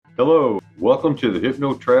Hello, welcome to the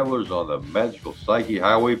Hypno Travelers on the Magical Psyche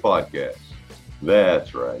Highway podcast.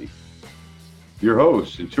 That's right. Your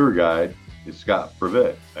host and tour guide is Scott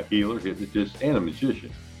Prevette, a healer, hypnotist, and a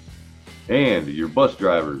magician. And your bus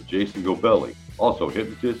driver is Jason Gobelli, also a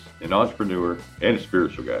hypnotist, an entrepreneur, and a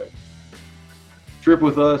spiritual guide. Trip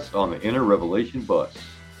with us on the Inner Revelation bus.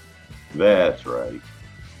 That's right.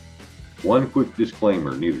 One quick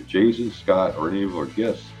disclaimer, neither Jason, Scott, or any of our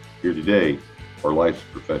guests here today are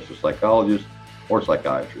licensed professional psychologists or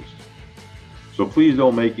psychiatrists. So please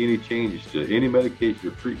don't make any changes to any medication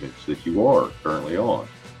or treatments that you are currently on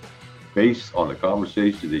based on the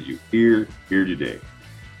conversation that you hear here today.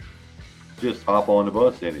 Just hop on the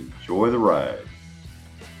bus and enjoy the ride.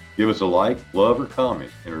 Give us a like, love, or comment,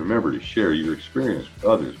 and remember to share your experience with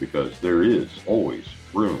others because there is always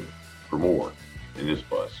room for more in this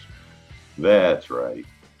bus. That's right.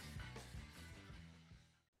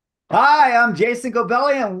 Hi, I'm Jason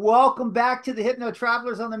Gobelli, and welcome back to the Hypno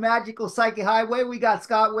Travelers on the Magical Psyche Highway. We got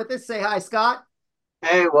Scott with us. Say hi, Scott.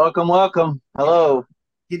 Hey, welcome. Hello.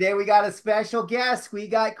 Today we got a special guest. We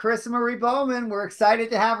got Kryssa Bowman. We're excited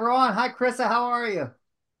to have her on. Hi, Kryssa. How are you?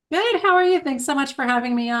 Good. How are you? Thanks so much for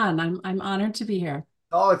having me on. I'm honored to be here.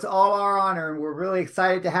 Oh, it's all our honor, and we're really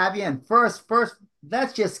excited to have you. And first,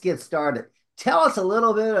 let's just get started. Tell us a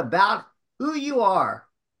little bit about who you are.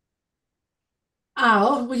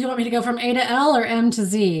 Oh, well, you want me to go from A to L or M to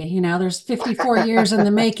Z? There's 54 years in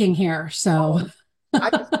the making here. So I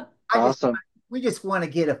just, I just, Awesome. we just want to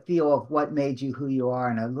get a feel of what made you who you are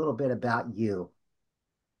and a little bit about you.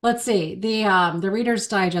 let's see. The Reader's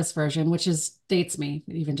Digest version, which dates me,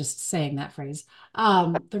 even just saying that phrase.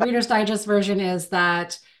 The Reader's Digest version is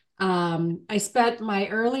that I spent my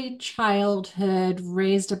early childhood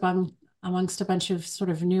raised amongst a bunch of sort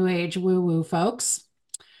of new age woo-woo folks.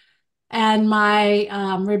 And my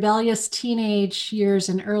rebellious teenage years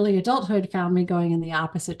and early adulthood found me going in the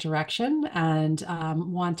opposite direction and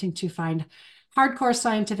wanting to find hardcore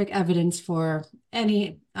scientific evidence for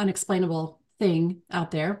any unexplainable thing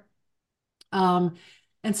out there. Um,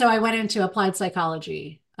 and so I went into applied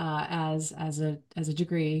psychology as a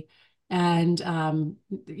degree, and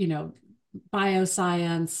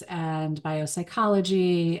bioscience and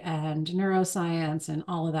biopsychology and neuroscience and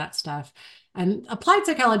all of that stuff. And applied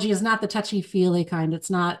psychology is not the touchy-feely kind. It's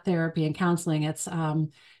not therapy and counseling. It's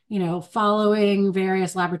following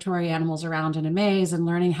various laboratory animals around in a maze and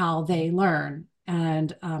learning how they learn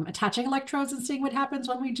and attaching electrodes and seeing what happens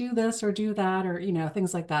when we do this or do that or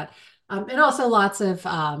things like that. And also lots of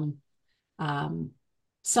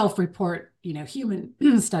self-report,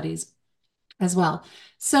 human studies as well.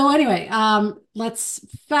 So anyway, let's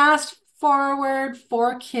fast forward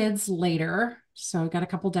 4 kids later. So I've got a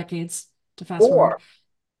couple decades to fast forward. Or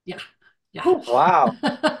Yeah. Yeah. Wow.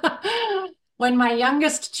 When my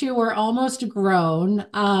youngest two were almost grown,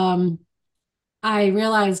 I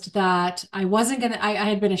realized that I wasn't going to, I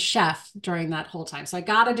had been a chef during that whole time. So I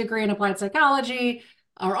got a degree in applied psychology,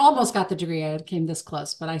 or almost got the degree. I came this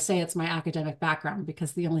close, but I say it's my academic background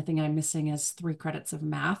because the only thing I'm missing is 3 credits of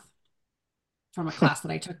math from a class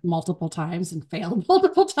that I took multiple times and failed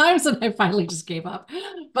multiple times, and I finally just gave up.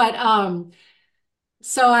 But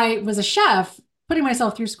so I was a chef, putting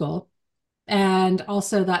myself through school, and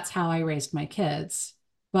also that's how I raised my kids.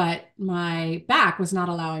 But my back was not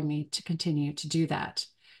allowing me to continue to do that.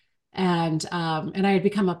 And I had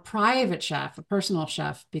become a private chef, a personal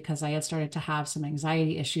chef, because I had started to have some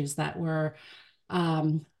anxiety issues that were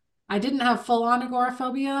I didn't have full-on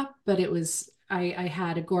agoraphobia, but I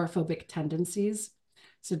had agoraphobic tendencies,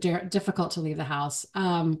 so difficult to leave the house.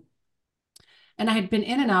 And I had been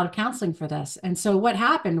in and out of counseling for this. And so what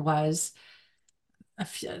happened was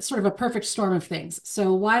sort of a perfect storm of things.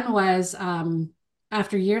 So one was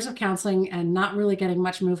after years of counseling and not really getting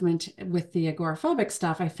much movement with the agoraphobic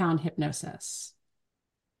stuff, I found hypnosis,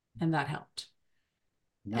 and that helped.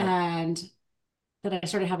 no. And then I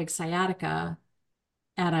started having sciatica,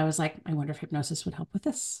 and I was like, I wonder if hypnosis would help with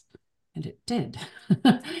this. And it did.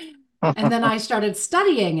 And then I started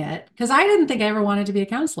studying it because I didn't think I ever wanted to be a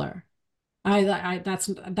counselor.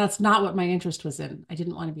 That's not what my interest was in. I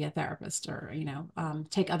didn't want to be a therapist or,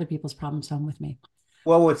 take other people's problems home with me.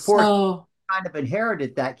 Well, with four, So kind of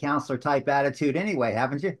inherited that counselor type attitude anyway,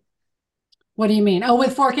 haven't you? what do you mean? Oh,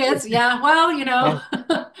 with 4 kids? Yeah. Well,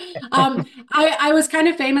 I was kind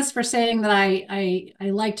of famous for saying that I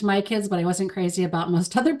liked my kids, but I wasn't crazy about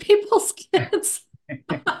most other people's kids.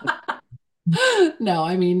 No,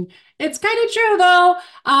 I mean, it's kind of true though.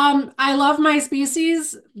 I love my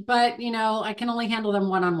species, but I can only handle them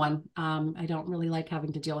one-on-one. I don't really like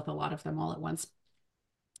having to deal with a lot of them all at once.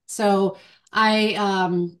 So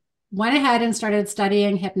I went ahead and started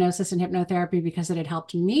studying hypnosis and hypnotherapy because it had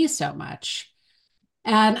helped me so much.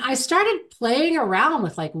 And I started playing around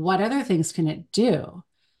with like, what other things can it do?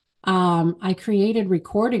 I created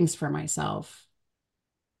recordings for myself.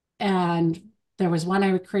 And there was one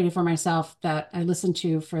I created for myself that I listened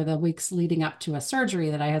to for the weeks leading up to a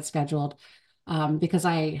surgery that I had scheduled, because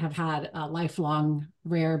I have had a lifelong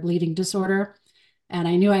rare bleeding disorder. And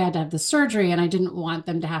I knew I had to have the surgery, and I didn't want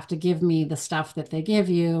them to have to give me the stuff that they give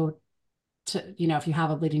you to, if you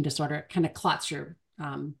have a bleeding disorder, it kind of clots your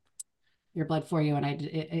blood for you.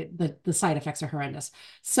 And the side effects are horrendous.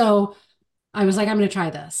 So I was like, I'm going to try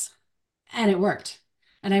this. And it worked.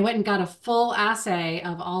 And I went and got a full assay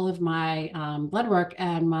of all of my blood work,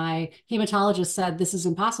 and my hematologist said, this is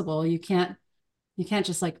impossible. You can't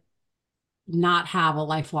just like not have a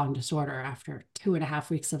lifelong disorder after 2.5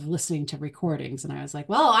 weeks of listening to recordings. And I was like,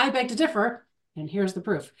 well, I beg to differ. And here's the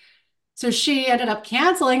proof. So she ended up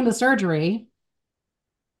canceling the surgery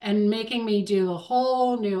and making me do a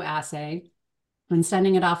whole new assay and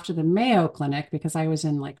sending it off to the Mayo Clinic, because I was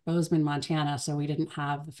in like Bozeman, Montana. So we didn't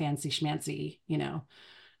have the fancy schmancy,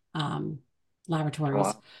 laboratories.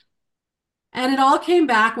 Wow. And it all came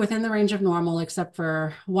back within the range of normal, except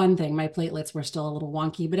for one thing. My platelets were still a little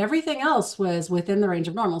wonky, but everything else was within the range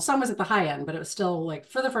of normal. Some was at the high end, but it was still like,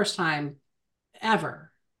 for the first time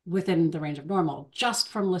ever, within the range of normal, just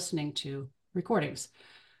from listening to recordings.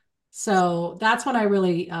 So that's when I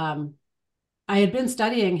really, I had been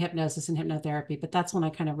studying hypnosis and hypnotherapy, but that's when I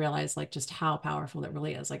kind of realized like just how powerful it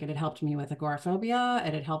really is. Like it had helped me with agoraphobia.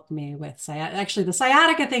 It had helped me with sciatica. Actually, the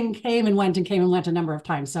sciatica thing came and went a number of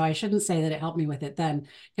times. So I shouldn't say that it helped me with it then,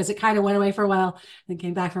 because it kind of went away for a while, then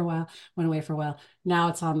came back for a while, went away for a while. Now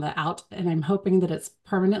it's on the out, and I'm hoping that it's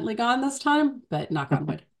permanently gone this time, but knock on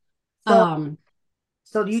wood. So,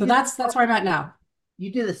 so do you So do that's where I'm at now.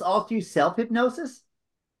 you do this all through self-hypnosis?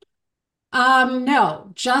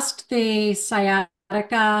 No, just the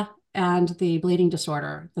sciatica and the bleeding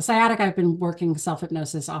disorder. The sciatica, I've been working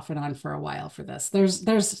self-hypnosis off and on for a while for this.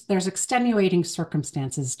 There's extenuating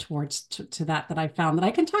circumstances to that I found that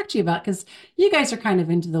I can talk to you about, because you guys are kind of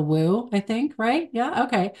into the woo, I think, right? Yeah,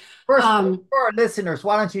 okay. First, for our listeners,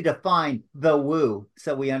 why don't you define the woo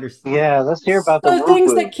so we understand? Yeah, let's hear about the So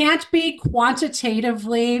things woo-woo. that can't be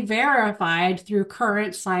quantitatively verified through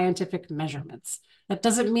current scientific measurements. That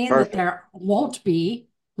doesn't mean that Perfect. there won't be.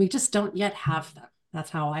 We just don't yet have them. That's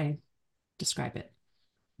how I describe it.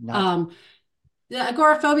 Not The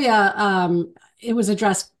agoraphobia, it was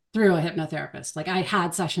addressed through a hypnotherapist. Like I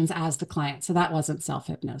had sessions as the client, so that wasn't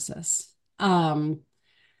self-hypnosis. But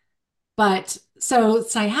so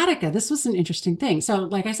sciatica, this was an interesting thing. So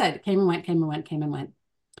like I said, it came and went, came and went, came and went.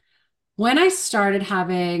 When I started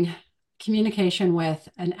having communication with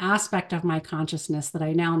an aspect of my consciousness that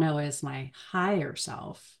I now know is my higher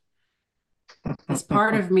self, this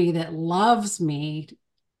part of me that loves me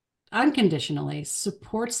unconditionally,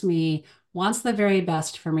 supports me, wants the very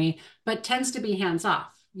best for me, but tends to be hands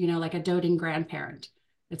off, like a doting grandparent.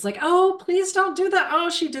 It's like, oh, please don't do that.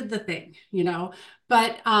 Oh, she did the thing,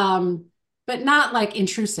 but not like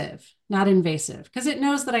intrusive, not invasive, because it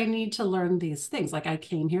knows that I need to learn these things. Like I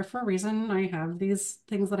came here for a reason. I have these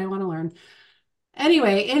things that I want to learn.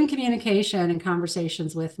 Anyway, in communication and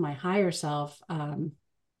conversations with my higher self,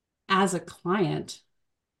 as a client,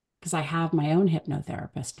 because I have my own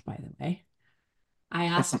hypnotherapist, by the way, I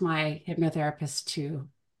asked my hypnotherapist to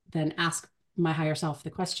then ask my higher self the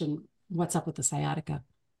question, what's up with the sciatica?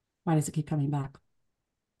 Why does it keep coming back?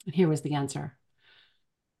 And here was the answer.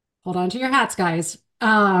 Hold on to your hats, guys.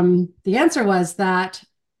 The answer was that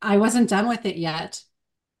I wasn't done with it yet,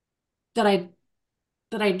 that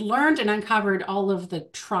I'd learned and uncovered all of the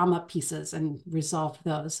trauma pieces and resolved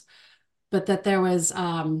those, but that there was,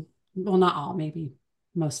 well, not all, maybe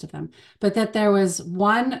most of them, but that there was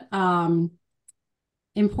one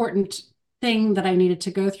important thing that I needed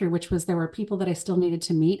to go through, which was there were people that I still needed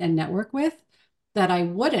to meet and network with that I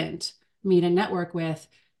wouldn't meet and network with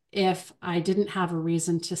if I didn't have a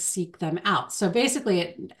reason to seek them out. So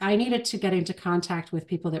basically, I needed to get into contact with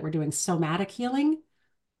people that were doing somatic healing.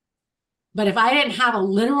 But if I didn't have a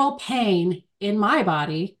literal pain in my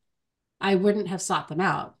body, I wouldn't have sought them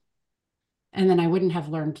out. And then I wouldn't have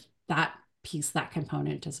learned that piece, that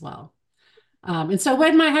component as well. And so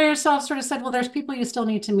when my higher self sort of said, well, there's people you still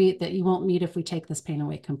need to meet that you won't meet if we take this pain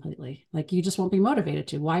away completely. Like you just won't be motivated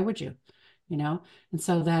to. Why would you? And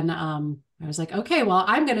so then I was like, okay, well,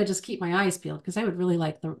 I'm going to just keep my eyes peeled, because I would really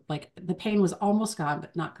like the pain was almost gone,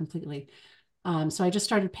 but not completely. So I just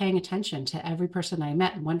started paying attention to every person I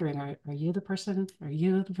met and wondering, are you the person? Are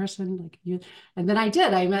you the person? Like you? And then I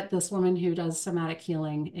did. I met this woman who does somatic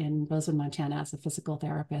healing in Bozeman, Montana as a physical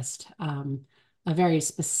therapist, a very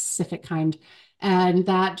specific kind. And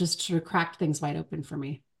that just sort of cracked things wide open for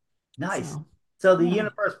me. Nice. So the yeah.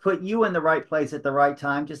 universe put you in the right place at the right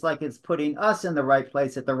time, just like it's putting us in the right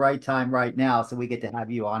place at the right time right now. So we get to have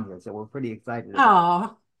you on here. So we're pretty excited about it.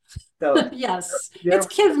 Oh, So yes. there, It's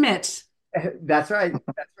kismet. that's right.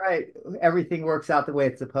 That's right. Everything works out the way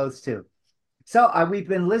it's supposed to. So we've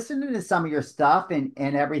been listening to some of your stuff and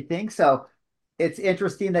everything. So it's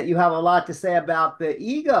interesting that you have a lot to say about the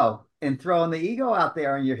ego and throwing the ego out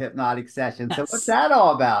there in your hypnotic session. So what's Yes. that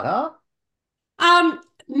all about, huh?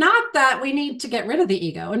 Not that we need to get rid of the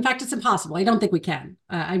ego. In fact, it's impossible. I don't think we can.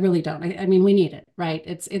 I really don't. I mean, we need it, right?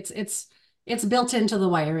 It's built into the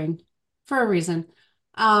wiring for a reason.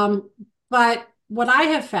 But what I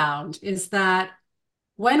have found is that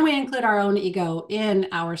when we include our own ego in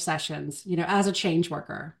our sessions, as a change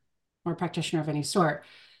worker or practitioner of any sort,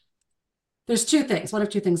 there's two things. One of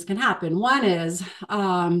two things can happen. One is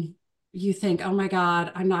you think, oh my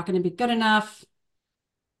God, I'm not going to be good enough.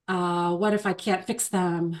 What if I can't fix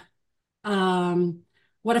them?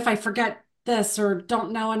 What if I forget this or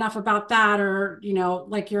don't know enough about that? Or,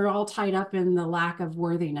 like you're all tied up in the lack of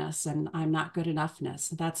worthiness and I'm not good enoughness.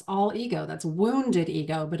 That's all ego. That's wounded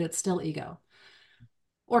ego, but it's still ego.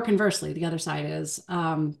 Or conversely, the other side is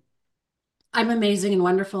I'm amazing and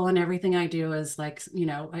wonderful, and everything I do is like,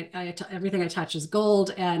 everything I touch is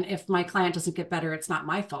gold. And if my client doesn't get better, it's not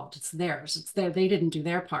my fault. It's theirs. They didn't do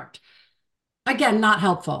their part. Again, not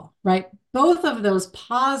helpful, right? Both of those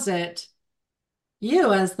posit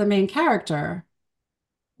you as the main character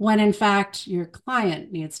when in fact your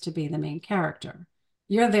client needs to be the main character.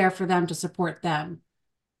 You're there for them to support them.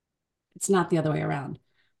 It's not the other way around.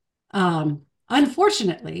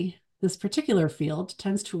 Unfortunately, this particular field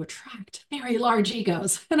tends to attract very large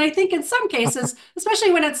egos. And I think in some cases,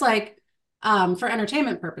 especially when it's like for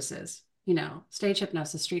entertainment purposes, stage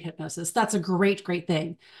hypnosis, street hypnosis, that's a great, great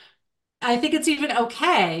thing. I think it's even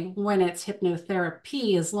okay when it's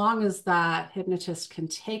hypnotherapy, as long as that hypnotist can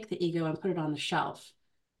take the ego and put it on the shelf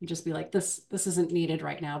and just be like, this isn't needed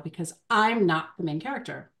right now because I'm not the main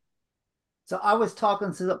character. So I was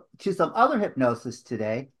talking to some other hypnosis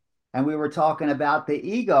today, and we were talking about the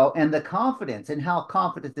ego and the confidence and how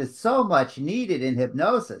confidence is so much needed in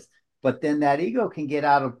hypnosis. But then that ego can get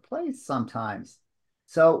out of place sometimes.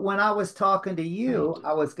 So when I was talking to you,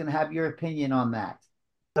 Right. I was going to have your opinion on that.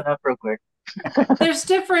 Up real quick. There's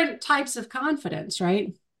different types of confidence,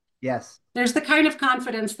 right? Yes. There's the kind of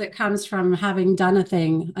confidence that comes from having done a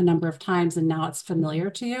thing a number of times and now it's familiar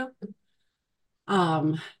to you.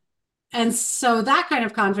 And so that kind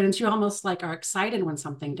of confidence, you almost like are excited when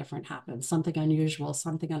something different happens, something unusual,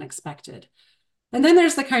 something unexpected. And then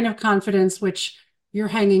there's the kind of confidence which you're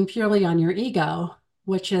hanging purely on your ego,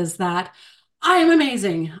 which is that I am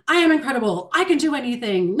amazing. I am incredible. I can do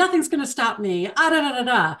anything. Nothing's going to stop me. Ah, da, da, da,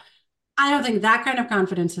 da. I don't think that kind of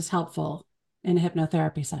confidence is helpful in a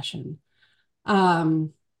hypnotherapy session.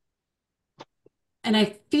 And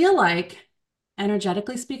I feel like,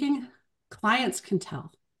 energetically speaking, clients can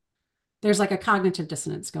tell. There's like a cognitive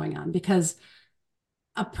dissonance going on because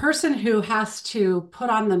a person who has to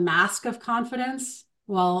put on the mask of confidence,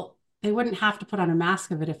 well, they wouldn't have to put on a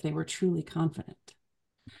mask of it if they were truly confident.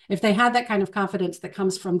 If they had that kind of confidence that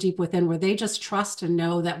comes from deep within, where they just trust and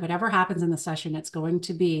know that whatever happens in the session, it's going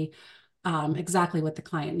to be exactly what the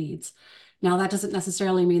client needs. Now, that doesn't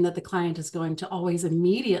necessarily mean that the client is going to always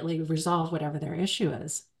immediately resolve whatever their issue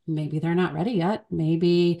is. Maybe they're not ready yet.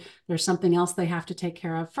 Maybe there's something else they have to take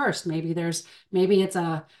care of first. Maybe it's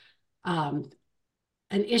an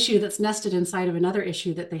issue that's nested inside of another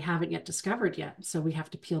issue that they haven't yet discovered yet. So we have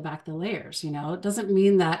to peel back the layers. It doesn't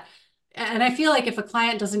mean that. And I feel like if a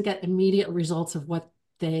client doesn't get immediate results of what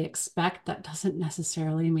they expect, that doesn't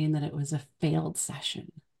necessarily mean that it was a failed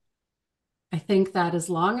session. I think that as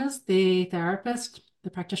long as the therapist, the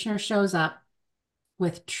practitioner shows up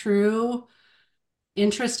with true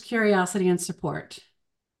interest, curiosity, and support,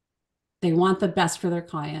 they want the best for their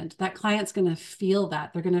client. That client's going to feel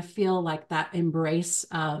that. They're going to feel like that embrace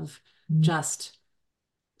of just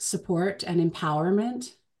support and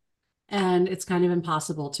empowerment. And it's kind of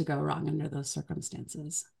impossible to go wrong under those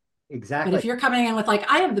circumstances. Exactly. But if you're coming in with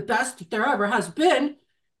like, I am the best there ever has been,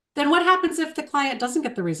 then what happens if the client doesn't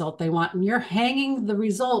get the result they want and you're hanging the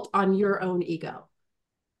result on your own ego?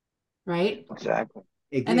 Right? Exactly.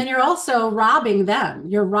 And then you're also robbing them.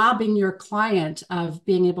 You're robbing your client of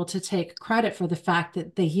being able to take credit for the fact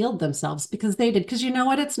that they healed themselves because they did. Because you know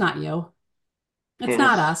what? It's not you. It's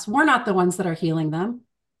not us. We're not the ones that are healing them.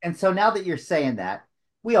 And so now that you're saying that,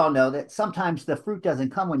 we all know that sometimes the fruit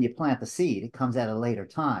doesn't come when you plant the seed, it comes at a later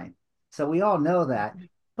time. So we all know that.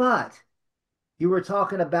 But you were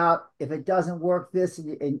talking about if it doesn't work, this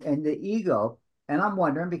and the ego. And I'm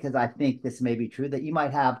wondering, because I think this may be true, that you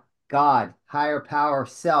might have God, higher power,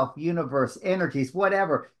 self, universe, energies,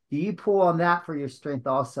 whatever. Do you pull on that for your strength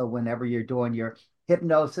also whenever you're doing your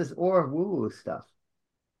hypnosis or woo-woo stuff?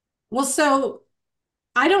 Well, so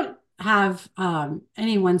I don't have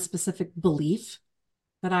any one specific belief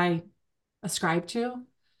that I ascribe to.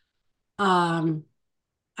 Um,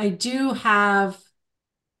 I do have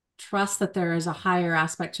trust that there is a higher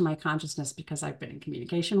aspect to my consciousness because I've been in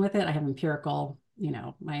communication with it. I have empirical,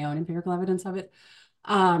 my own empirical evidence of it.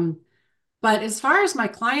 But as far as my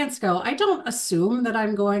clients go, I don't assume that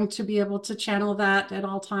I'm going to be able to channel that at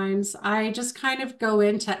all times. I just kind of go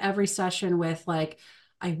into every session with like,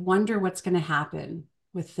 I wonder what's going to happen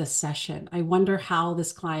with this session. I wonder how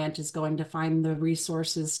this client is going to find the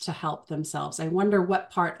resources to help themselves. I wonder what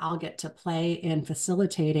part I'll get to play in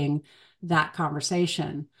facilitating that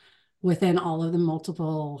conversation within all of the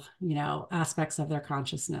multiple, aspects of their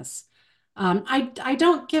consciousness. I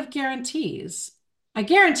don't give guarantees. I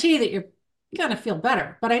guarantee that you're going to feel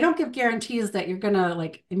better, but I don't give guarantees that you're going to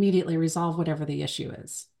like immediately resolve whatever the issue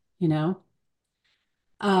is, you know?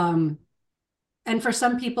 And for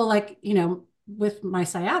some people, like, with my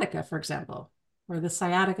sciatica, for example, or the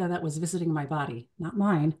sciatica that was visiting my body, not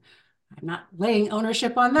mine. I'm not laying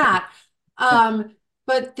ownership on that.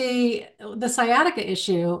 But the sciatica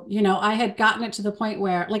issue, I had gotten it to the point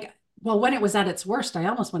where, like, well, when it was at its worst, I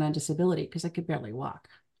almost went on disability because I could barely walk.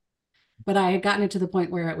 But I had gotten it to the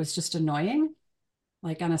point where it was just annoying.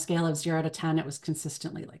 Like on a scale of 0 to 10, it was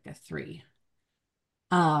consistently like a 3.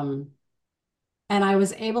 And I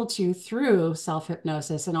was able to, through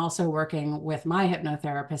self-hypnosis and also working with my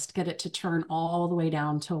hypnotherapist, get it to turn all the way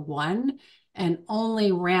down to 1 and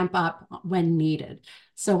only ramp up when needed.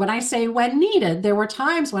 So when I say when needed, there were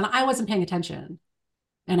times when I wasn't paying attention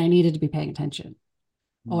and I needed to be paying attention,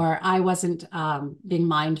 or I wasn't being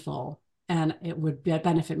mindful and it would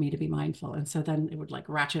benefit me to be mindful. And so then it would like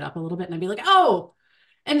ratchet up a little bit and I'd be like, oh,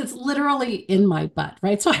 and it's literally in my butt,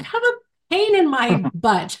 right? So I have a pain in my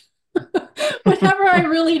butt whenever I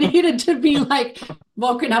really needed to be like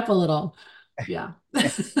woken up a little. Yeah.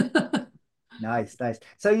 Nice, nice.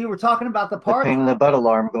 So you were talking about the part pain in the butt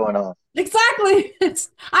alarm going off. Exactly.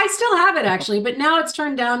 I still have it actually, but now it's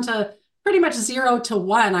turned down to pretty much 0 to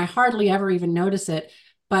 1. I hardly ever even notice it.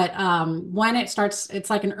 But when it starts, it's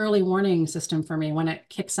like an early warning system for me. When it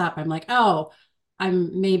kicks up, I'm like, oh,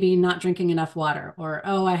 I'm maybe not drinking enough water, or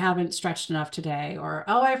oh, I haven't stretched enough today, or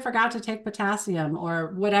oh, I forgot to take potassium,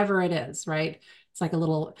 or whatever it is, right? It's like a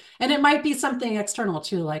little, and it might be something external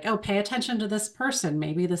too, like, oh, pay attention to this person.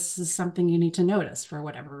 Maybe this is something you need to notice for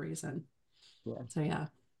whatever reason. Yeah. So yeah.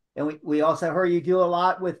 And we also heard you do a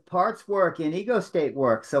lot with parts work and ego state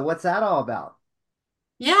work. So what's that all about?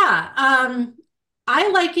 Yeah. I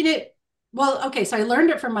liken it. Well, okay. So I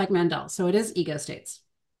learned it from Mike Mandel. So it is ego states,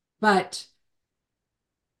 but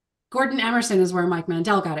Gordon Emerson is where Mike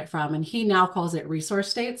Mandel got it from. And he now calls it resource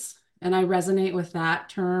states. And I resonate with that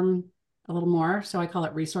term a little more. So I call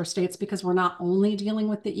it resource states because we're not only dealing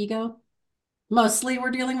with the ego. Mostly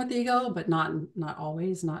we're dealing with the ego, but not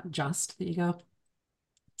always, not just the ego.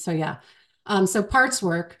 So yeah. So parts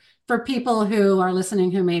work, for people who are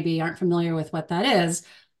listening who maybe aren't familiar with what that is,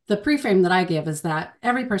 the pre-frame that I give is that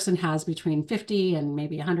every person has between 50 and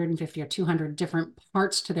maybe 150 or 200 different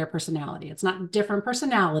parts to their personality. It's not different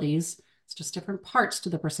personalities, it's just different parts to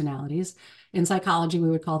the personalities. In psychology, we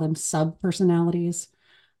would call them sub-personalities.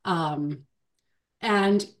 And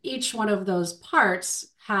each one of those parts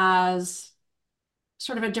has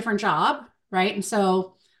sort of a different job, right? And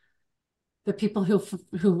so the people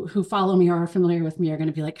who follow me or are familiar with me are going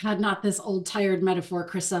to be like, God, not this old tired metaphor,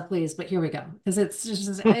 Kryssa, please. But here we go, because it's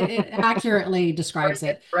just it accurately describes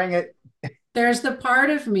it. Bring it. There's the part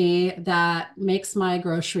of me that makes my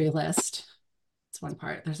grocery list. It's one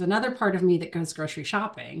part. There's another part of me that goes grocery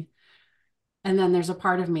shopping, and then there's a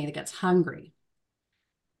part of me that gets hungry.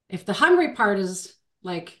 If the hungry part is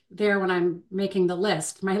like there when I'm making the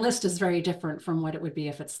list, my list is very different from what it would be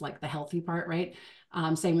if it's like the healthy part, right?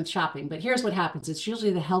 Same with shopping. But here's what happens. It's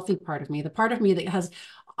usually the healthy part of me, the part of me that has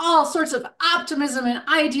all sorts of optimism and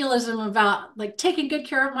idealism about like taking good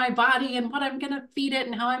care of my body and what I'm going to feed it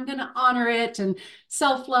and how I'm going to honor it and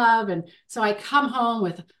self-love. And so I come home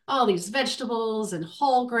with all these vegetables and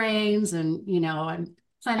whole grains and, I'm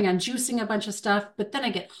planning on juicing a bunch of stuff, but then I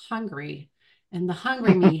get hungry, and the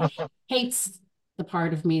hungry me hates the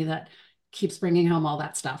part of me that keeps bringing home all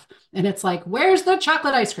that stuff. And it's like, where's the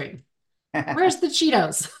chocolate ice cream? Where's the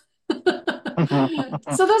Cheetos?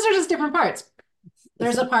 So those are just different parts.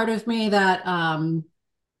 There's a part of me that,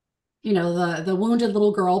 the wounded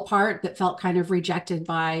little girl part that felt kind of rejected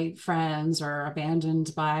by friends or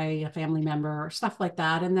abandoned by a family member or stuff like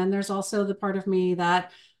that. And then there's also the part of me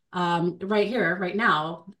that right here, right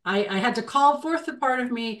now, I had to call forth the part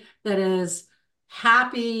of me that is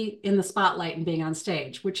happy in the spotlight and being on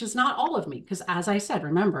stage, which is not all of me. Because as I said,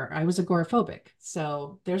 remember, I was agoraphobic.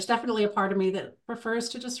 So there's definitely a part of me that prefers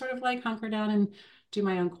to just sort of like hunker down and do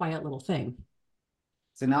my own quiet little thing.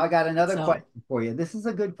 So now I got another So, question for you. This is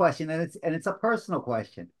a good question, and it's a personal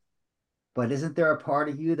question. But isn't there a part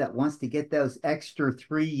of you that wants to get those extra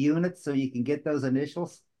 3 units so you can get those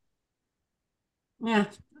initials? yeah,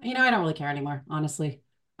 I don't really care anymore, honestly.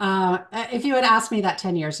 If you had asked me that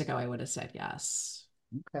 10 years ago, I would have said yes.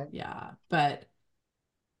 Okay. Yeah, but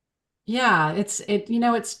yeah,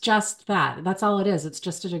 it's just that. That's all it is. It's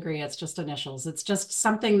just a degree. It's just initials. It's just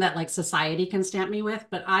something that like society can stamp me with.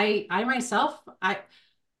 But I myself,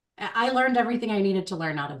 I learned everything I needed to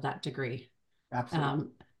learn out of that degree. Absolutely.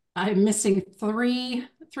 I'm missing three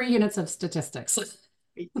units of statistics.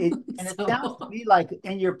 And it sounds to So, me like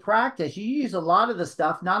in your practice, you use a lot of the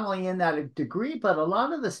stuff, not only in that degree, but a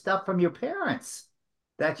lot of the stuff from your parents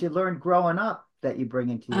that you learned growing up that you bring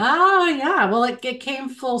into your. oh yeah. Well, it came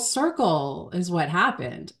full circle is what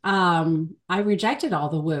happened. I rejected all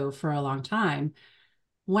the woo for a long time.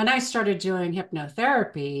 When I started doing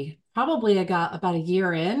hypnotherapy, probably I got about a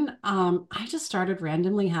year in, I just started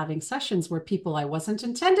randomly having sessions where people, I wasn't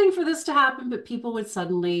intending for this to happen, but people would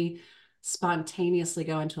suddenly spontaneously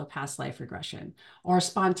go into a past life regression or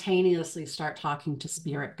spontaneously start talking to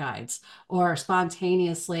spirit guides or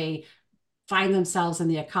spontaneously find themselves in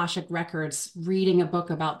the Akashic records reading a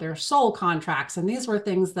book about their soul contracts. And these were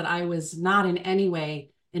things that I was not in any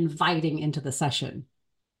way inviting into the session.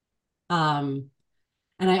 Um,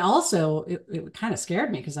 and I also, it kind of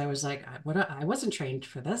scared me because I was like, I wasn't trained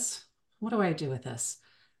for this. What do I do with this?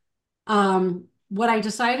 What I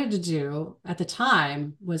decided to do at the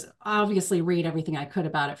time was obviously read everything I could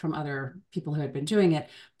about it from other people who had been doing it.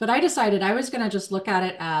 But I decided I was going to just look at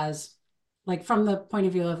it as like from the point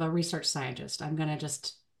of view of a research scientist. I'm going to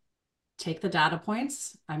just take the data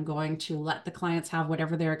points. I'm going to let the clients have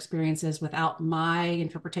whatever their experience is without my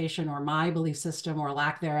interpretation or my belief system or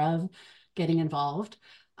lack thereof getting involved.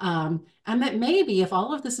 And that maybe if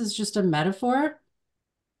all of this is just a metaphor,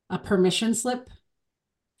 a permission slip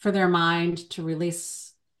for their mind to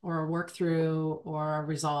release or work through or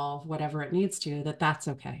resolve whatever it needs to, that's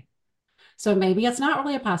okay. So maybe it's not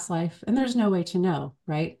really a past life and there's no way to know,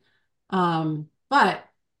 right? But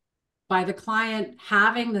by the client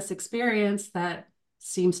having this experience that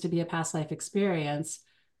seems to be a past life experience,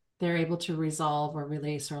 they're able to resolve or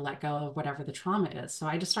release or let go of whatever the trauma is. So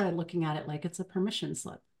I just started looking at it like it's a permission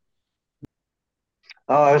slip.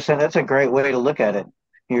 Oh, I was saying that's a great way to look at it.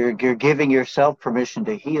 You're giving yourself permission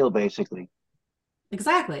to heal, basically.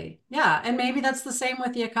 Exactly. Yeah. And maybe that's the same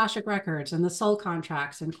with the Akashic records and the soul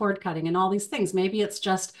contracts and cord cutting and all these things. Maybe it's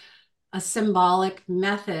just a symbolic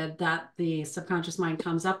method that the subconscious mind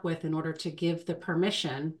comes up with in order to give the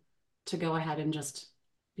permission to go ahead and just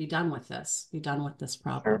be done with this, be done with this Sure.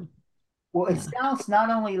 problem. Well, it Yeah. sounds not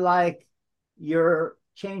only like you're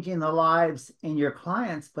changing the lives in your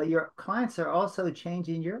clients, but your clients are also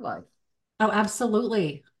changing your life. Oh,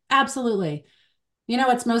 absolutely. Absolutely.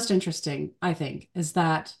 What's most interesting, I think, is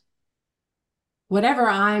that whatever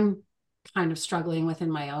I'm kind of struggling with in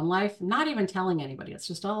my own life, not even telling anybody, it's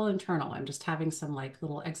just all internal. I'm just having some like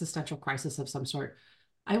little existential crisis of some sort.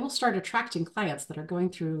 I will start attracting clients that are going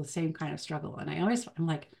through the same kind of struggle. And I'm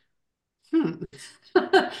like,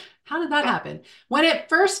 how did that happen? When it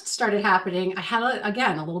first started happening, I had,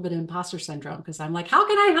 again, a little bit of imposter syndrome because I'm like, how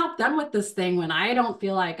can I help them with this thing when I don't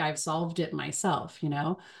feel like I've solved it myself?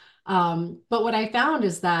 But what I found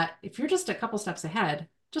is that if you're just a couple steps ahead,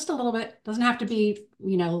 just a little bit, doesn't have to be,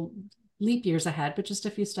 leap years ahead, but just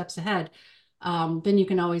a few steps ahead, then you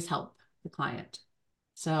can always help the client.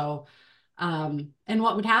 So, and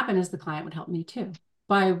what would happen is the client would help me too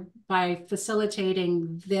by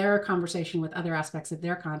facilitating their conversation with other aspects of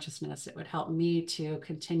their consciousness. It would help me to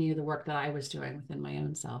continue the work that I was doing within my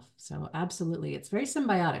own self. So absolutely, it's very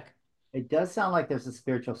symbiotic. It does sound like there's a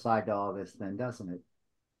spiritual side to all this, then, doesn't it?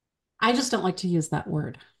 I just don't like to use that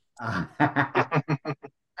word.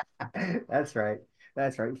 That's right.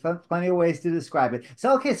 That's right. Plenty of ways to describe it.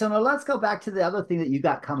 So, okay, so now let's go back to the other thing that you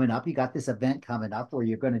got coming up. You got this event coming up where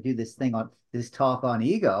you're going to do this thing on this talk on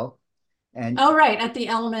ego. And Oh, right. At the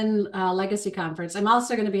Elman Legacy Conference. I'm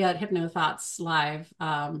also going to be at Hypno Thoughts Live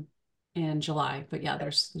in July. But yeah,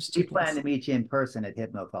 there's We two plan things. to meet you in person at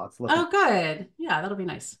HypnoTalks, looking Oh, good. Yeah, that'll be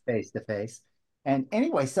nice. face to face. And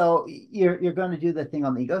anyway, so you're going to do the thing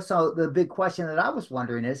on the ego. So the big question that I was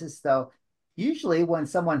wondering is though, usually when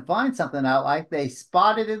someone finds something I like, they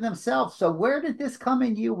spot it in themselves. So where did this come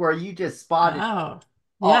in you, where you just spotted, Oh,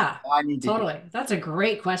 oh, yeah, I need to do totally. That's a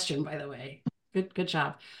great question, by the way. Good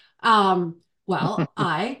job. Well,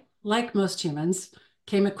 I, like most humans,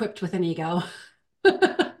 came equipped with an ego.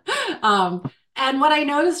 Um, and what I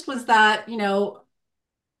noticed was that,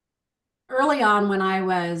 early on when I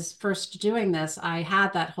was first doing this, I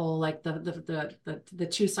had that whole like the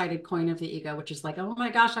two-sided coin of the ego, which is like, oh my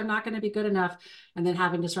gosh, I'm not going to be good enough, and then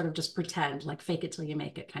having to sort of just pretend, like fake it till you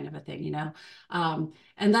make it kind of a thing. And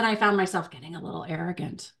then I found myself getting a little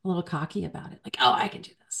arrogant, a little cocky about it, like, oh, I can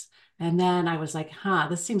do this. And then I was like,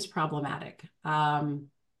 this seems problematic.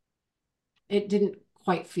 It didn't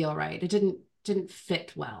quite feel right. It didn't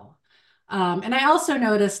fit well. And I also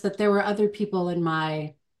noticed that there were other people in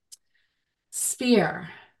my sphere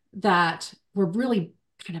that were really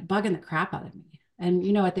kind of bugging the crap out of me. And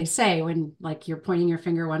you know what they say when like you're pointing your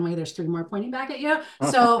finger one way, there's three more pointing back at you.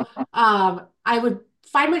 So I would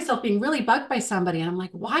find myself being really bugged by somebody. And I'm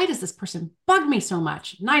like, why does this person bug me so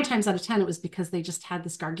much? 9 times out of 10, it was because they just had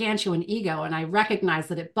this gargantuan ego. And I recognized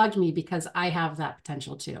that it bugged me because I have that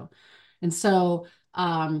potential too. And so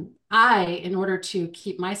in order to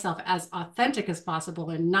keep myself as authentic as possible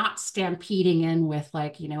and not stampeding in with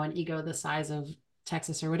like, an ego the size of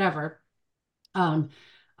Texas or whatever,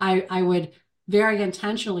 I would very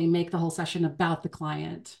intentionally make the whole session about the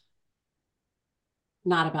client,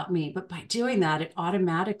 not about me. But by doing that, it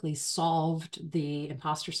automatically solved the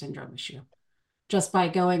imposter syndrome issue just by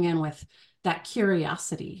going in with that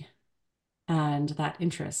curiosity and that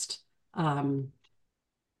interest.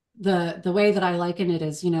 The way that I liken it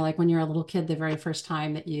is, like when you're a little kid, the very first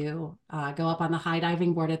time that you go up on the high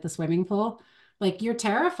diving board at the swimming pool, like you're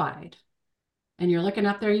terrified and you're looking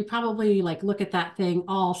up there, you probably like look at that thing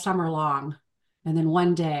all summer long. And then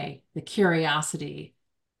one day the curiosity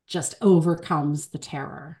just overcomes the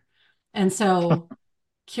terror. And so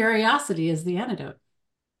curiosity is the antidote.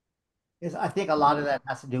 is I think a lot of that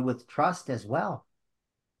has to do with trust as well.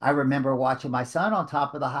 I remember watching my son on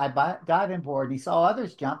top of the diving board. And he saw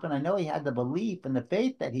others jump, and I know he had the belief and the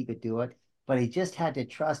faith that he could do it, but he just had to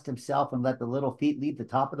trust himself and let the little feet leave the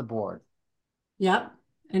top of the board. Yep.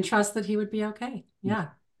 And trust that he would be okay. Yeah,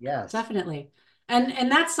 Yes. definitely.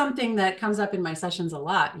 And that's something that comes up in my sessions a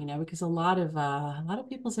lot, because a lot of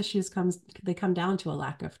people's issues come down to a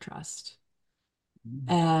lack of trust.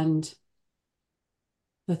 Mm. And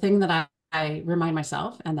the thing that I remind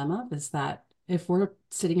myself and them of is that if we're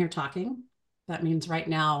sitting here talking, that means right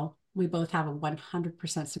now we both have a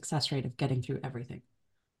 100% success rate of getting through everything.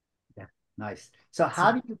 Yeah. Nice. So So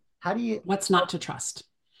how do you what's not to trust?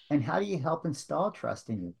 and how do you help install trust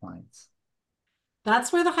in your clients?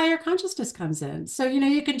 That's where the higher consciousness comes in. So,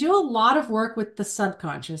 you can do a lot of work with the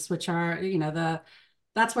subconscious, which are,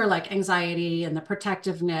 that's where like anxiety and the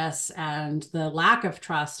protectiveness and the lack of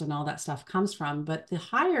trust and all that stuff comes from. But the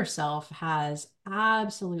higher self has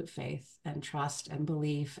absolute faith and trust and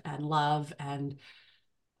belief and love and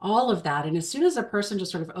all of that. And as soon as a person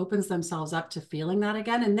just sort of opens themselves up to feeling that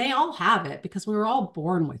again, and they all have it because we were all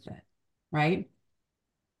born with it, right?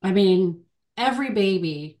 I mean, every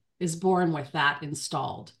baby is born with that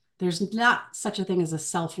installed. There's not such a thing as a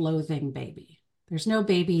self-loathing baby. There's no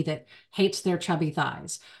baby that hates their chubby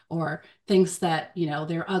thighs or thinks that,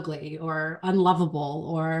 they're ugly or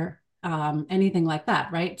unlovable or anything like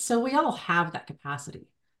that, right? So we all have that capacity.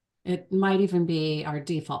 It might even be our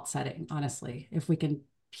default setting, honestly, if we can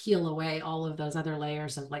peel away all of those other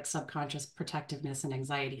layers of like subconscious protectiveness and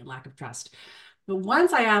anxiety and lack of trust. But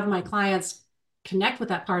once I have my clients connect with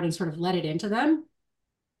that part and sort of let it into them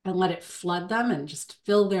and let it flood them and just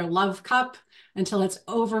fill their love cup until it's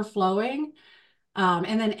overflowing,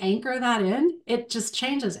 and then anchor that in, it just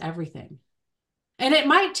changes everything. And it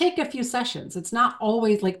might take a few sessions. It's not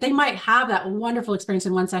always like they might have that wonderful experience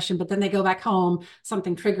in one session, but then they go back home,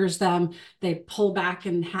 something triggers them, they pull back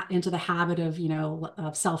into the habit of,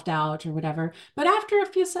 of self-doubt or whatever. But after a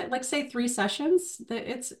few, like say 3 sessions,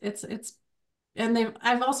 it's and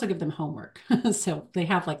I've also give them homework. So they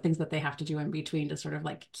have like things that they have to do in between to sort of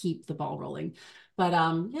like keep the ball rolling. But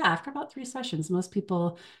yeah, after about 3 sessions, most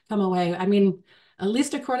people come away. I mean, at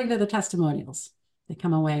least according to the testimonials, they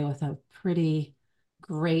come away with a pretty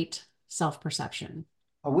great self-perception.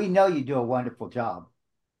 Well, we know you do a wonderful job.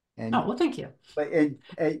 Oh, well, thank you. But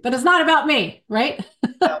But it's not about me, right?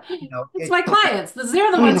 It's my clients.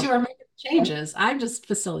 They're the ones who are making changes. I'm just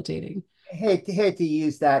facilitating. hate to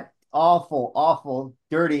use that awful, awful,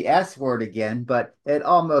 dirty S word again, but it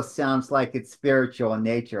almost sounds like it's spiritual in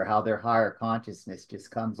nature, how their higher consciousness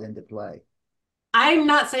just comes into play. I'm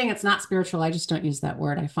not saying it's not spiritual. I just don't use that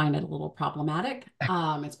word. I find it a little problematic.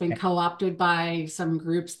 It's been co-opted by some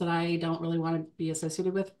groups that I don't really want to be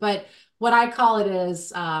associated with. But what I call it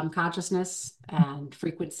is consciousness and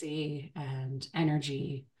frequency and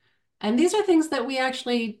energy. And these are things that we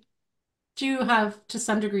actually do have, to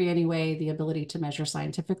some degree anyway, the ability to measure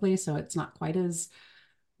scientifically. So it's not quite as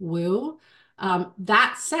woo.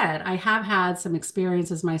 That said, I have had some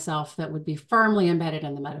experiences myself that would be firmly embedded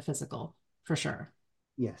in the metaphysical, for sure.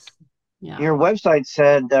 Yes. Yeah. Your website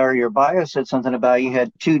said, or your bio said something about you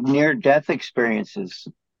had two near-death experiences.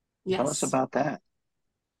 Tell us Yes. about that.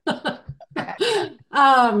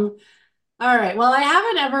 All right. Well, I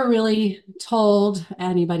haven't ever really told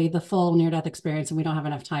anybody the full near-death experience, and we don't have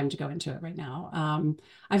enough time to go into it right now.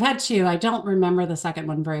 I've had two. I don't remember the second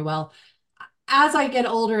one very well. As I get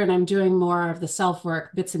older and I'm doing more of the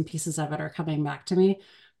self-work, bits and pieces of it are coming back to me.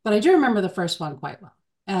 But I do remember the first one quite well.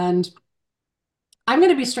 And I'm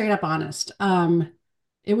going to be straight up honest.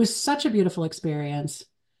 It was such a beautiful experience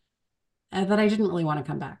that I didn't really want to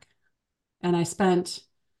come back. And I spent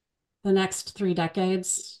the next 3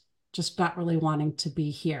 decades just not really wanting to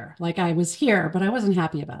be here. Like I was here, but I wasn't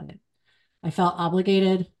happy about it. I felt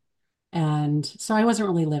obligated. And so I wasn't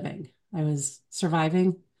really living. I was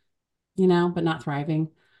surviving, but not thriving,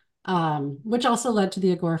 which also led to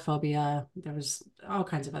the agoraphobia. There was all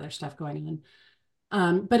kinds of other stuff going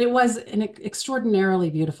on. But it was an extraordinarily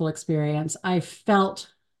beautiful experience. I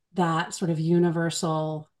felt that sort of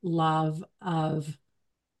universal love of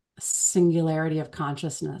singularity of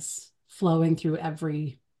consciousness flowing through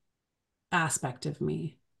every aspect of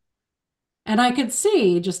me. And I could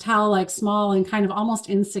see just how like small and kind of almost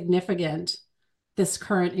insignificant this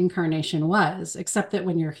current incarnation was, except that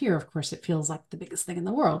when you're here, of course, it feels like the biggest thing in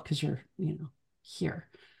the world because you're, here.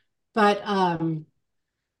 But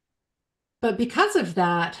but because of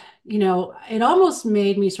that, it almost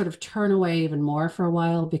made me sort of turn away even more for a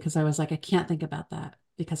while because I was like, I can't think about that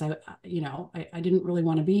because I didn't really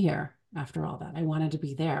want to be here after all that. I wanted to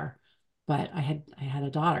be there, but I had a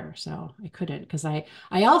daughter, so I couldn't because I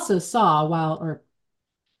also saw or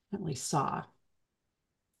at least saw,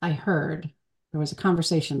 I heard there was a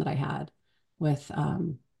conversation that I had with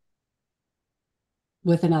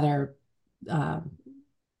another uh,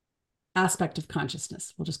 aspect of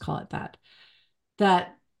consciousness. We'll just call it that.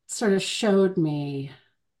 That sort of showed me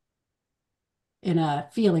in a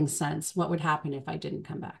feeling sense what would happen if I didn't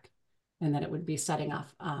come back, and that it would be setting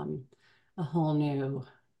off a whole new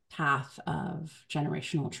path of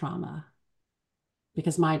generational trauma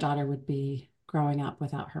because my daughter would be growing up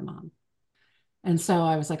without her mom. And so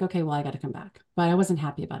I was like, okay, well, I got to come back. But I wasn't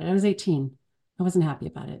happy about it. I was 18. I wasn't happy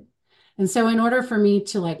about it. And so in order for me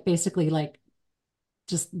to like basically like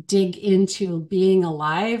just dig into being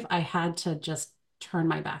alive, I had to just turn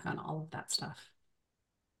my back on all of that stuff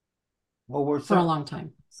Well, we're for a so long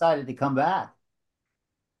time. excited to come back.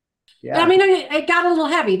 I Yeah. mean, it got a little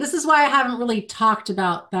heavy. This is why I haven't really talked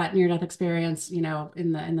about that near-death experience, in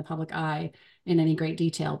the public eye in any great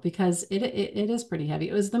detail because it is pretty heavy.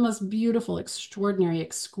 It was the most beautiful, extraordinary,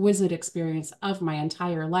 exquisite experience of my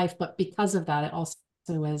entire life. But because of that, it also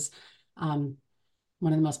was one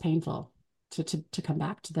of the most painful to come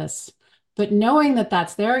back to this. But knowing that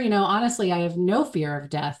that's there, honestly, I have no fear of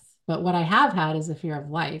death. But what I have had is a fear of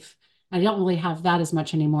life. I don't really have that as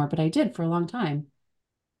much anymore, but I did for a long time,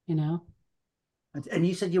 you know. And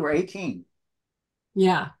you said you were 18.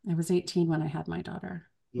 Yeah, I was 18 when I had my daughter.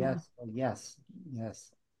 Yeah. Yes. Oh, yes.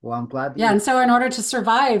 Yes. Well, I'm glad that Yeah, you. and so in order to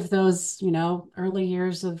survive those, early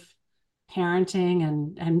years of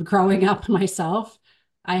parenting and growing up myself,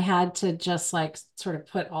 I had to just like sort of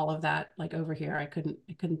put all of that like over here. I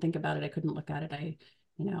couldn't think about it. I couldn't look at it. I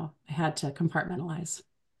had to compartmentalize.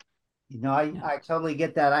 I, Yeah, I totally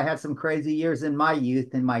get that. I had some crazy years in my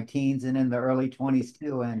youth, in my teens, and in the early 20s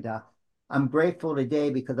too. And I'm grateful today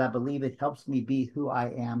because I believe it helps me be who I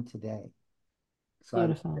am today. So I love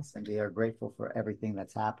beautiful. this and we are grateful for everything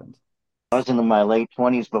that's happened. I was in my late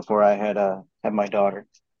 20s before I had my daughter.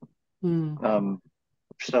 Mm, Um,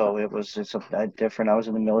 so it's different. I was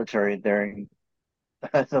in the military during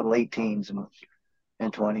the late teens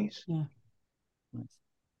and 20s. yeah.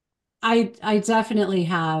 I definitely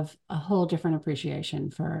have a whole different appreciation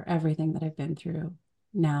for everything that I've been through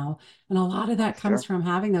now. And a lot of For that comes sure. from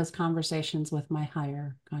having those conversations with my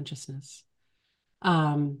higher consciousness.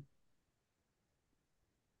 Um,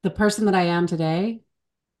 the person that I am today,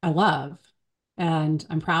 I love and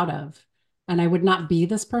I'm proud of. And I would not be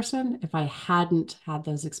this person if I hadn't had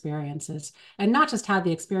those experiences. And not just had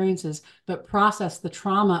the experiences, but process the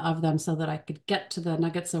trauma of them so that I could get to the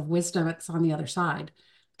nuggets of wisdom that's on the other side.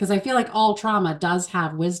 Because I feel like all trauma does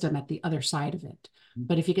have wisdom at the other side of it.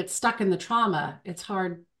 But if you get stuck in the trauma, it's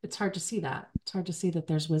hard to see that. It's hard to see that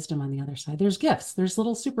there's wisdom on the other side. There's gifts, there's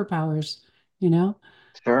little superpowers, you know?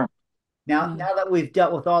 Sure. Now, Yeah. now that we've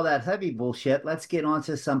dealt with all that heavy bullshit, let's get on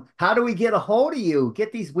to some. How do we get a hold of you?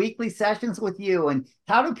 Get these weekly sessions with you, and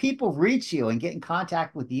how do people reach you and get in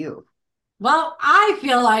contact with you? Well, I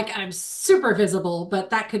feel like I'm super visible, but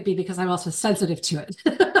that could be because I'm also sensitive to it.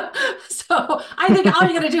 So I think all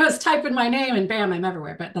you got to do is type in my name and bam, I'm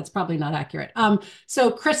everywhere, but that's probably not accurate.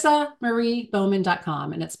 So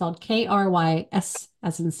KryssaMarieBowman.com, and it's spelled Krys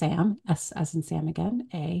as in Sam, S as in Sam again,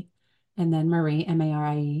 A, and then Marie,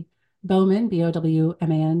 Marie, Bowman,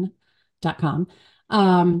 Bowman.com.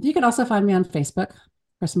 You can also find me on Facebook,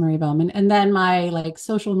 Kryssa Marie Bowman. And then my like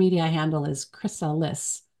social media handle is Kryssa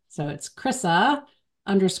Liss. So it's Kryssa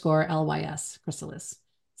underscore LYS, Chrysalis.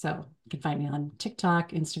 So you can find me on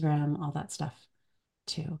TikTok, Instagram, all that stuff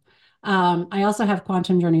too. I also have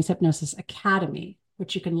Quantum Journeys Hypnosis Academy,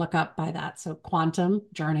 which you can look up by that. So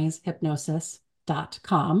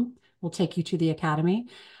quantumjourneyshypnosis.com will take you to the academy.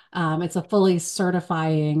 It's a fully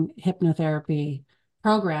certifying hypnotherapy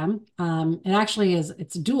program. It actually is,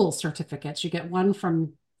 it's dual certificates. You get one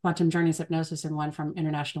from Quantum Journeys Hypnosis and one from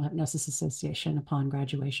International Hypnosis Association upon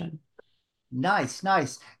graduation. Nice,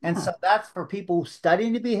 nice. And Yeah. so that's for people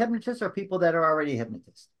studying to be hypnotists or people that are already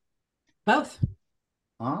hypnotists. Both.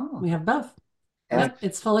 Oh, We have both. and Yep,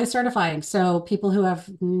 it's fully certifying. So people who have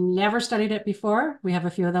never studied it before, we have a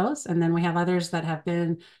few of those. And then we have others that have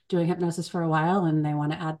been doing hypnosis for a while and they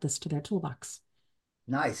want to add this to their toolbox.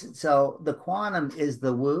 nice. So the quantum is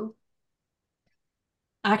the woo.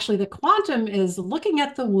 Actually, the quantum is looking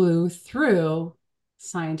at the woo through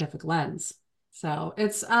scientific lens. So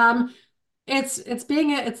it's the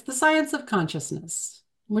science of consciousness,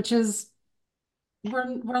 which is we're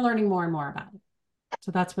learning more and more about it.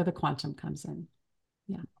 So that's where the quantum comes in.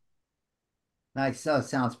 Yeah. Nice. So it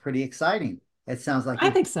sounds pretty exciting. It sounds like I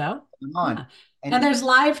you've think so. been on. Yeah. And And there's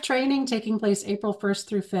live training taking place April 1st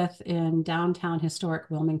through 5th in downtown historic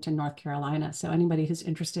Wilmington, North Carolina. So anybody who's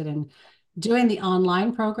interested in doing the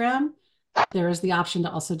online program, there is the option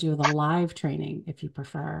to also do the live training if you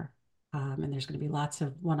prefer. And there's going to be lots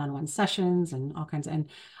of one-on-one sessions and all kinds of, and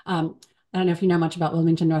I don't know if you know much about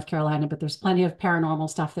Wilmington, North Carolina, but there's plenty of paranormal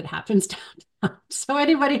stuff that happens downtown. So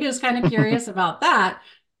anybody who's kind of curious about that,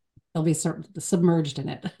 they'll be submerged in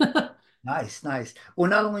it. nice, nice. Well,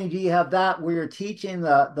 not only do you have that, where you're teaching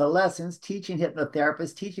the lessons, teaching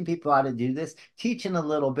hypnotherapists, teaching people how to do this, teaching a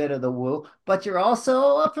little bit of the woo, but you're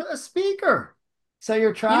also a speaker. So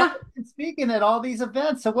you're Yeah, traveling and speaking at all these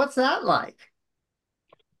events. So what's that like?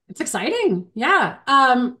 it's exciting. Yeah.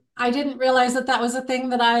 I didn't realize that that was a thing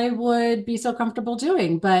that I would be so comfortable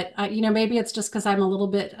doing, but maybe it's just because I'm a little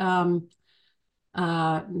bit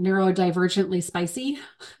neurodivergently spicy,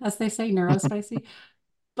 as they say, neurospicy.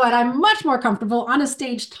 But I'm much more comfortable on a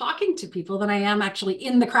stage talking to people than I am actually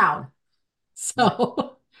in the crowd.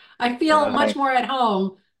 So I feel much Right. more at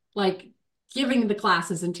home, like giving the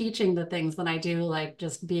classes and teaching the things than I do like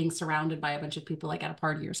just being surrounded by a bunch of people like at a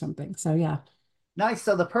party or something. So yeah. Nice.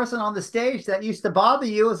 So the person on the stage that used to bother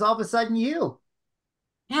you is all of a sudden you.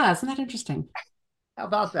 Yeah, isn't that interesting? How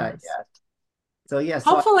about that? Yes. Yeah. So yes. So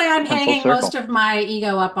Hopefully I'm Come full hanging most circle. of my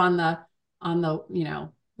ego up on the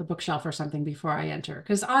bookshelf or something before I enter.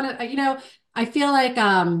 Because on it, I feel like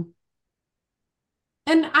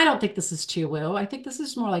and I don't think this is too woo. I think this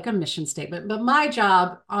is more like a mission statement. But my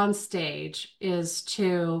job on stage is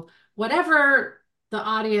to whatever the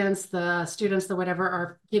audience, the students, the whatever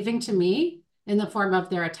are giving to me in the form of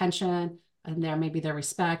their attention and maybe their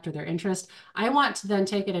respect or their interest. I want to then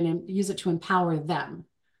take it and use it to empower them.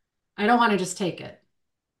 I don't want to just take it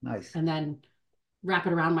nice. and then wrap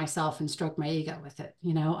it around myself and stroke my ego with it.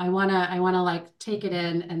 I want to like take it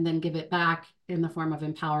in and then give it back in the form of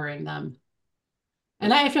empowering them.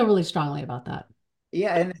 And I feel really strongly about that.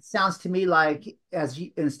 Yeah, and it sounds to me like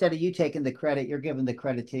instead of you taking the credit, you're giving the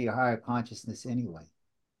credit to your higher consciousness anyway.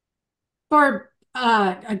 For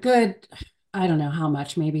a good, I don't know how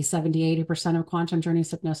much, maybe 70-80% of quantum journey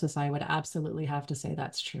hypnosis, I would absolutely have to say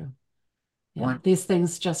that's true. Yeah, One, these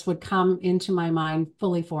things just would come into my mind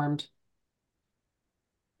fully formed.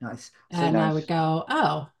 nice. So And I would Nice. go,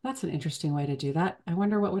 oh, that's an interesting way to do that. I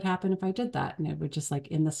wonder what would happen if I did that. And it would just like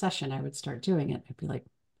in the session, I would start doing it. I'd be like,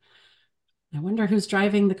 I wonder who's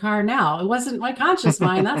driving the car now. It wasn't my conscious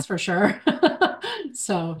mind, that's for sure.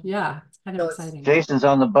 So yeah, kind of exciting. Jason's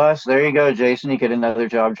on the bus. There you go, Jason. You get another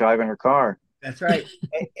job driving her car. That's right.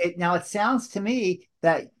 Now it sounds to me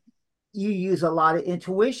that you use a lot of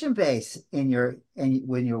intuition base in your and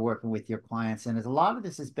when you're working with your clients, and a lot of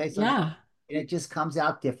this is based on, and Yeah. it just comes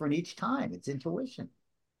out different each time. It's intuition.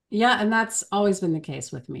 Yeah, and that's always been the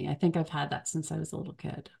case with me. I think I've had that since I was a little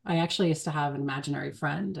kid. I actually used to have an imaginary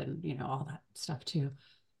friend and, all that stuff too.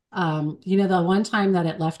 The one time that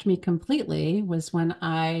it left me completely was when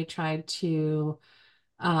I tried to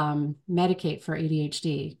medicate for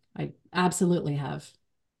ADHD. I absolutely have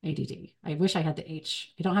ADD. I wish I had the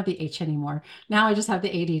H. I don't have the H anymore. Now I just have the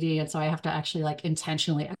ADD, and so I have to actually like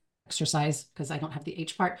intentionally exercise because I don't have the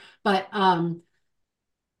H part.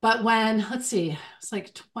 But when, let's see, it's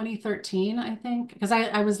like 2013, I think, because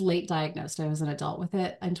I was late diagnosed. I was an adult with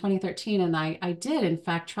it in 2013. And I did, in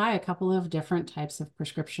fact, try a couple of different types of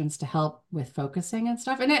prescriptions to help with focusing and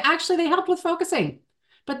stuff. And they helped with focusing,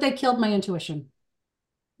 but they killed my intuition.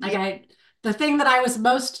 The thing that I was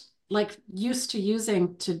most like used to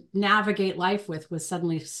using to navigate life with was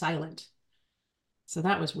suddenly silent. So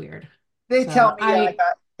that was weird. They So tell me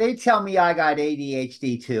they tell me I got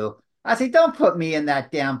ADHD too. I say, don't put me in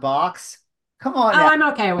that damn box. Come on Oh, now. I'm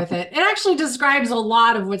okay with it. It actually describes a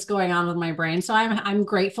lot of what's going on with my brain. So I'm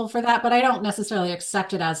grateful for that, but I don't necessarily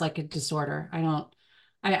accept it as like a disorder.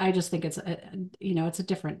 I just think it's a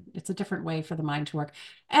different way for the mind to work.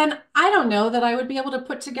 And I don't know that I would be able to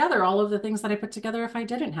put together all of the things that I put together if I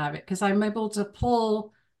didn't have it, because I'm able to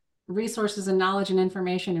pull resources and knowledge and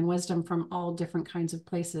information and wisdom from all different kinds of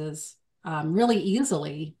places really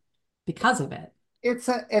easily because of it.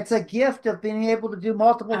 It's a gift of being able to do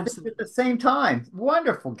multiple things at the Absolutely. same time.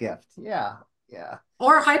 Wonderful gift. Yeah. Yeah.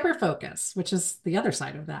 Or hyper focus, which is the other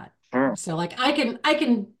side of that. Sure. So like I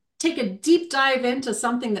can take a deep dive into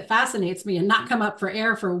something that fascinates me and not come up for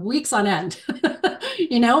air for weeks on end.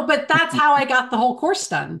 But that's how I got the whole course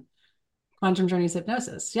done. Quantum Journeys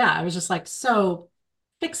Hypnosis. Yeah, I was just like so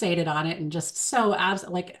fixated on it and just so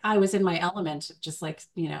like I was in my element, just like,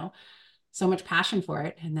 so much passion for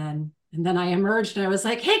it. And then I emerged and I was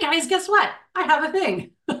like, hey guys, guess what? I have a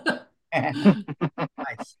thing.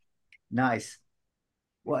 Nice. Nice.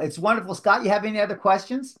 Well, it's wonderful. Scott, you have any other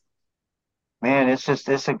questions? Man,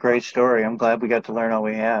 it's a great story. I'm glad we got to learn all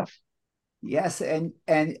we have. Yes. And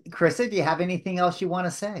Kryssa, do you have anything else you want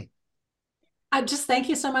to say? I just thank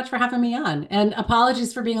you so much for having me on, and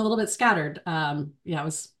apologies for being a little bit scattered. Yeah, it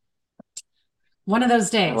was one of those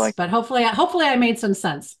I days, like but hopefully I made some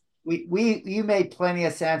sense. You made plenty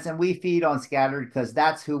of sense, and we feed on scattered because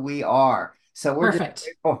that's who we are. So we're just Perfect.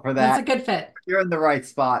 grateful for That's a that. good fit. You're in the right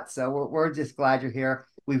spot. So we're just glad you're here.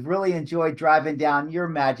 We've really enjoyed driving down your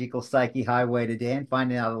magical psyche highway today and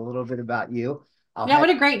finding out a little bit about you. I'll Yeah, have what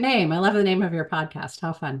a great name. I love the name of your podcast.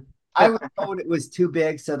 How fun. I was told it was too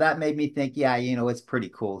big, so that made me think, yeah, it's pretty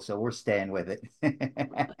cool. So we're staying with it.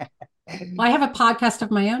 Well, I have a podcast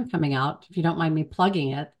of my own coming out, if you don't mind me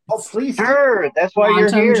plugging it. Oh, It's please do. Sure, that's why you're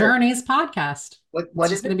Quantum here. Journeys Podcast. It's What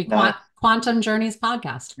just is going it? to be Nice. Quantum Journeys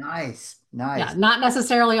Podcast. Nice, Yeah, nice, not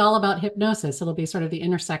necessarily all about hypnosis. It'll be sort of the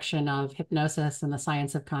intersection of hypnosis and the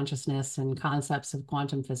science of consciousness and concepts of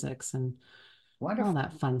quantum physics and all wonderful.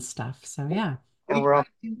 that fun stuff. So yeah. And We we're try,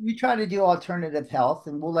 all we try to do alternative health,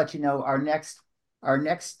 and we'll let you know our next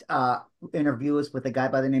interview is with a guy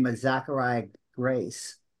by the name of Zachariah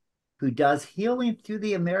Grace, who does healing through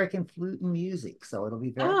the American flute and music. So it'll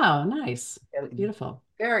be Oh, nice. Beautiful.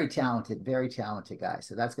 very talented guy.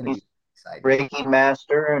 So that's going to he's be exciting. Reiki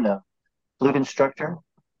master and a flute instructor.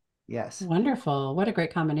 Yes, Wonderful. What a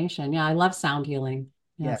great combination. Yeah, I love sound healing.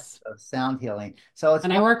 yes. Yes. So sound healing. So it's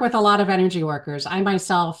And I work with a lot of energy workers. I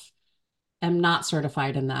myself am not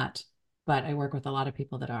certified in that, but I work with a lot of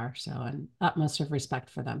people that are. So, and utmost of respect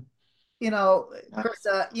for them. Chris,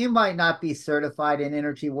 you might not be certified in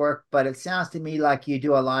energy work, but it sounds to me like you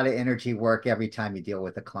do a lot of energy work every time you deal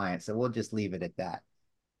with a client. So we'll just leave it at that.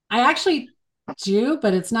 I actually do,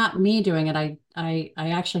 but it's not me doing it. I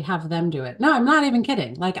actually have them do it. No, I'm not even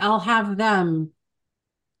kidding. Like I'll have them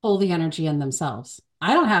pull the energy in themselves.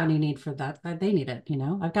 I don't have any need for that. They need it,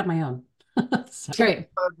 I've got my own. So great.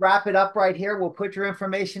 Wrap it up right here. We'll put your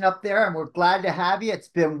information up there, and we're glad to have you. It's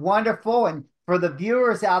been wonderful. And for the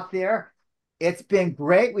viewers out there, it's been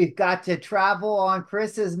great. We've got to travel on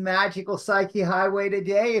Chris's Magical Psyche Highway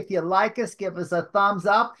today. If you like us, give us a thumbs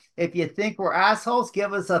up. If you think we're assholes,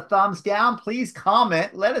 give us a thumbs down. Please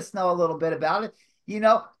comment. Let us know a little bit about it.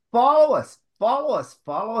 Follow us. Follow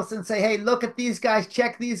us and say, hey, look at these guys,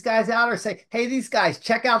 check these guys out, or say, hey, these guys,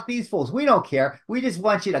 check out these fools. We don't care. We just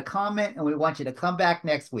want you to comment, and we want you to come back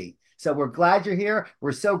next week. So we're glad you're here.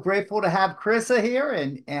 We're so grateful to have Kryssa here,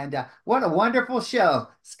 and what a wonderful show.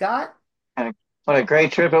 Scott? What a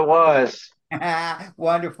great trip it was.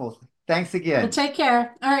 Wonderful. Thanks again. Well, take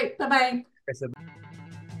care. All right. Bye-bye.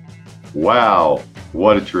 Wow,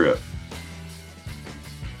 what a trip.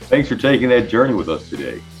 Thanks for taking that journey with us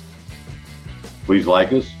today. Please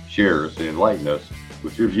like us, share us, and enlighten us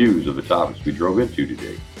with your views of the topics we drove into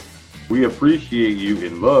today. We appreciate you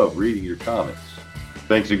and love reading your comments.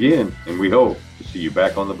 Thanks again, and we hope to see you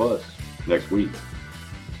back on the bus next week.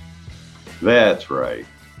 That's right.